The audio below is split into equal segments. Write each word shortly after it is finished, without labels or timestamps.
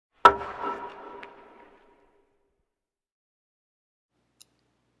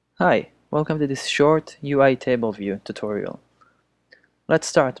Hi, welcome to this short UITableView tutorial. Let's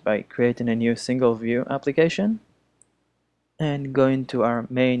start by creating a new single view application and go into our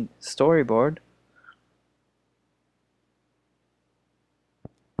main storyboard.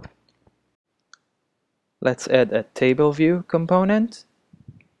 Let's add a table view component.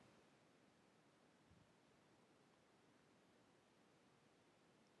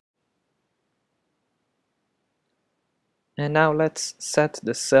 And now let's set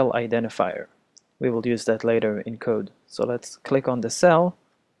the cell identifier. We will use that later in code. So let's click on the cell,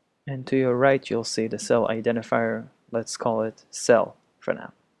 and to your right you'll see the cell identifier. Let's call it cell for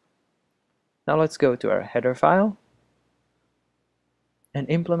now. Now let's go to our header file and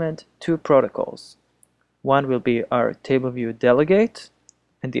implement two protocols. One will be our TableView delegate,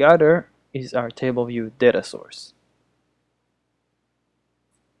 and the other is our TableView data source.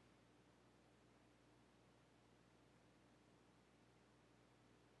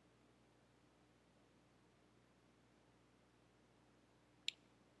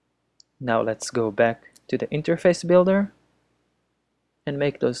 Now let's go back to the interface builder and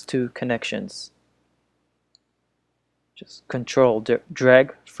make those two connections. Just control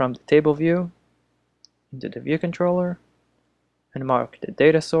drag from the table view into the view controller and mark the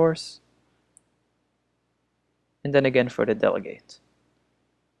data source, and then again for the delegate.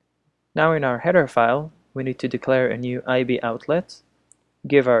 Now in our header file we need to declare a new IB outlet,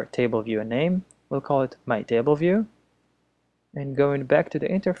 give our table view a name, we'll call it myTableView, and going back to the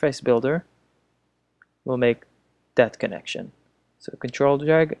interface builder we'll make that connection. So control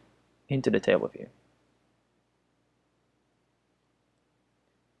drag into the table view.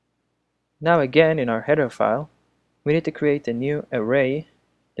 Now again in our header file we need to create a new array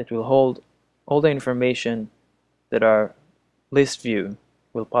that will hold all the information that our list view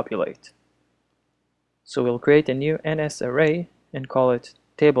will populate. So we'll create a new NS array and call it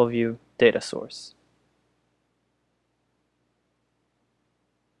TableView data source.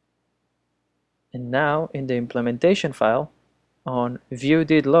 And now in the implementation file on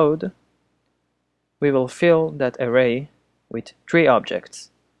view.didLoad we will fill that array with three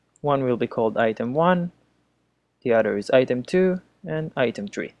objects. One will be called item 1, the other is item 2, and item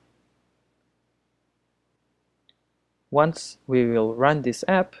 3. Once we will run this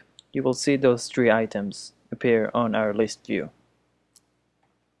app, you will see those three items appear on our list view.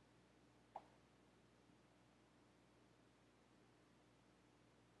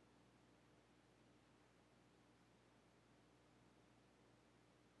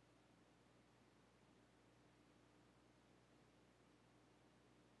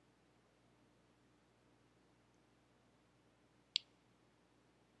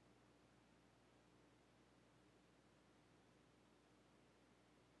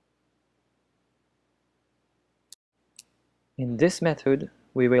 In this method,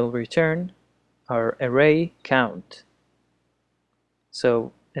 we will return our array count.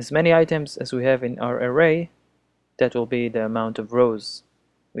 So as many items as we have in our array, that will be the amount of rows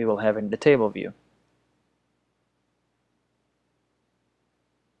we will have in the table view.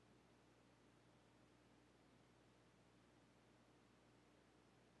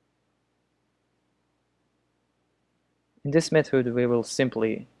 In this method, we will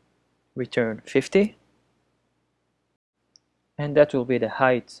simply return 50, and that will be the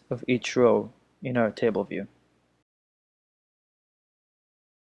height of each row in our table view.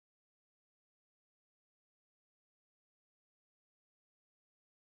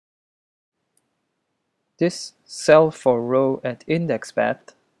 This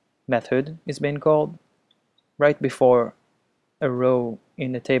cell4row@indexPath method is being called right before a row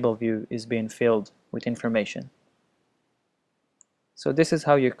in the table view is being filled with information. So this is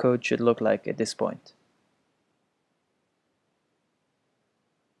how your code should look like at this point.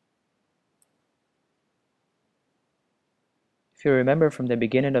 If you remember from the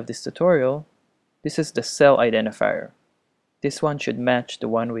beginning of this tutorial, this is the cell identifier. This one should match the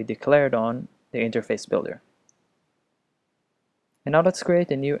one we declared on the interface builder. And now let's create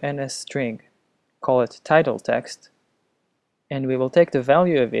a new NS string, call it title text, and we will take the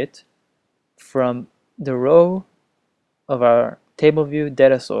value of it from the row of our TableView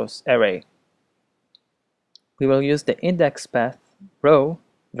data source array. We will use the index path row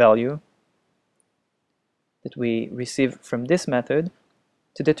value that we receive from this method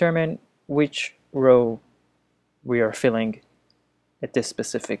to determine which row we are filling at this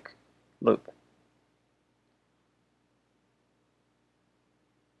specific loop.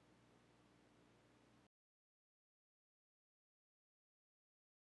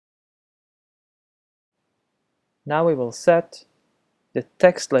 Now we will set the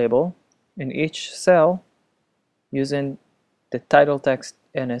text label in each cell using the title text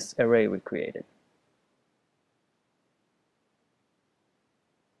NS array we created.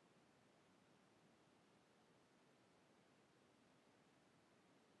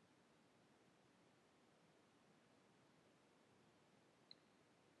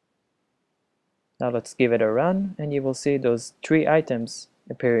 Now let's give it a run, and you will see those 3 items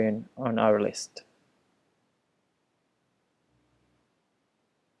appearing on our list.